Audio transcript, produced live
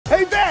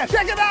bad!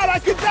 Check it out, I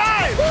could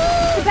die!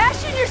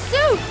 Sebastian, your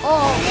suit!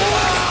 Oh.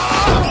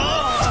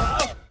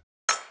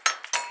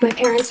 My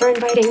parents are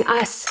inviting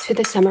us to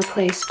the summer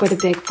place for the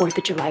big 4th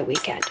of July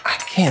weekend. I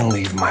can't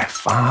leave my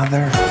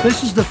father.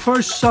 This is the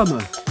first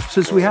summer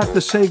since we have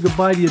to say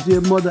goodbye to your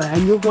dear mother,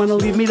 and you're going to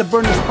leave me to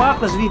burn the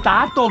sparklers and eat the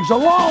hot dogs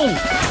alone.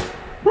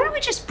 Why don't we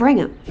just bring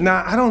him?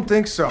 Nah, I don't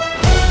think so.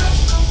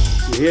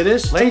 You hear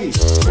this? Ladies,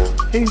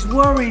 he's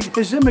worried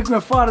his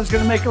immigrant father's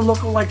going to make him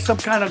look like some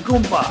kind of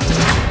Goomba.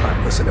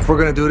 Listen, if we're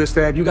going to do this,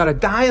 Dad, you got to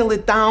dial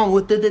it down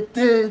with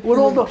the... With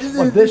all the...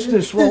 what is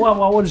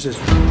this?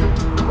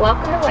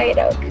 Welcome to White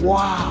Oak.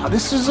 Wow,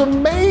 this is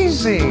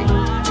amazing.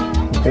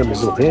 Hey,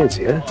 Miss Little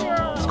Fancy, huh?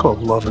 It's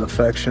called love and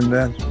affection,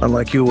 Dad.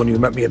 Unlike you, when you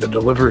met me at the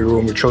delivery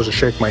room, you chose to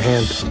shake my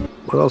hand.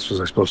 What else was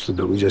I supposed to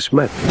do? We just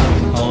met.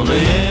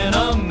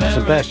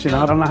 Sebastian,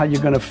 I don't know how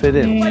you're going to fit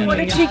in. What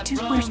a cheek too.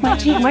 Where's my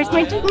cheek? Where's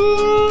my cheek?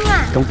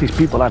 Don't these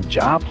people have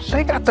jobs?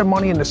 They got their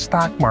money in the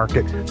stock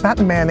market, not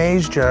in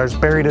mayonnaise jars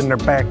buried in their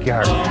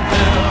backyard.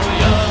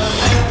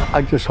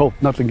 I just hope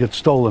nothing gets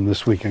stolen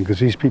this weekend, because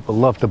these people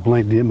love to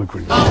blame the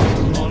immigrants.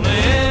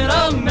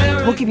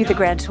 We'll give you the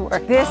grand tour.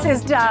 This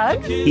is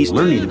Doug. He's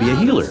learning to be a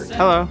healer.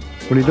 Hello.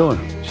 What are you doing?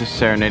 Just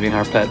serenading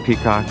our pet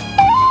peacock.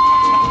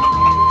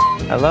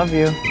 I love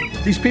you.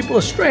 These people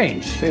are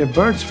strange. They have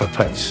birds for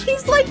pets.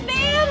 He's like family.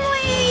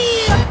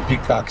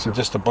 Peacocks are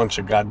just a bunch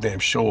of goddamn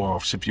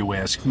show-offs, if you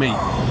ask me.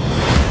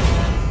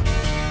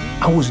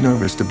 I was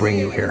nervous to bring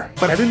you here,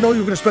 but I didn't know you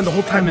were going to spend the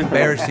whole time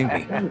embarrassing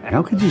me.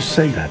 How could you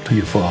say that to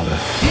your father?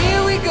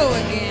 Here we go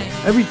again.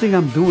 Everything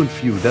I'm doing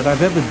for you, that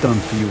I've ever done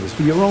for you, is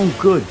for your own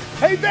good.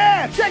 Hey,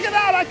 Dad, check it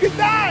out, I could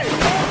die!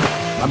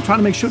 I'm trying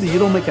to make sure that you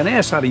don't make an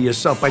ass out of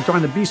yourself by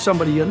trying to be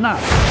somebody you're not.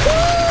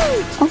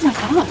 Oh my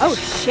gosh. Oh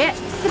shit.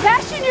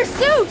 Sebastian, your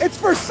suit! It's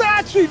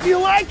Versace, do you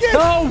like it?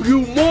 No,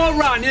 you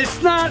moron,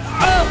 it's not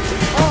up!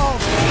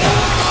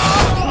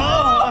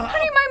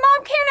 Honey, my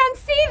mom can't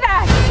unsee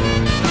that!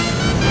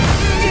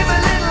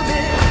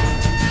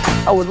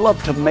 I would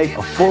love to make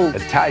a full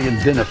Italian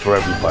dinner for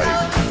everybody.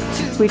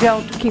 We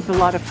don't keep a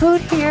lot of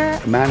food here.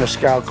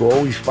 Maniscalco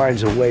always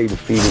finds a way to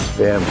feed his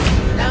family.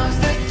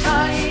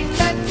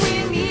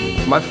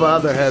 My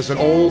father has an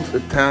old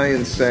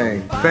Italian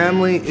saying,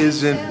 family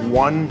isn't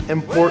one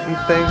important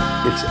thing.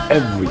 It's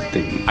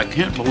everything. I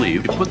can't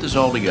believe you put this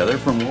all together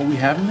from what we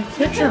have in the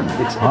kitchen.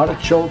 It's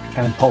artichoke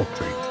and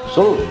poultry.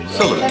 Salute.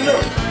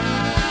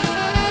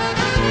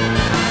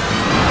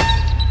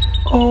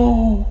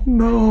 Oh,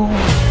 no.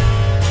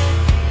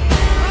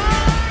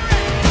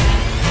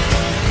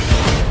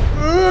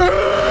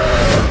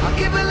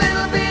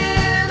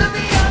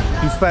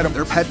 You fed them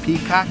their pet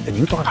peacock, and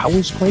you thought I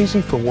was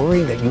crazy for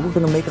worrying that you were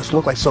going to make us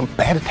look like some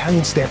bad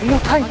Italian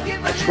stereotype?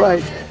 That's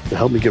right. To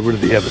help me get rid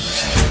of the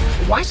evidence.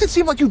 Why does it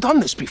seem like you've done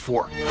this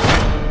before?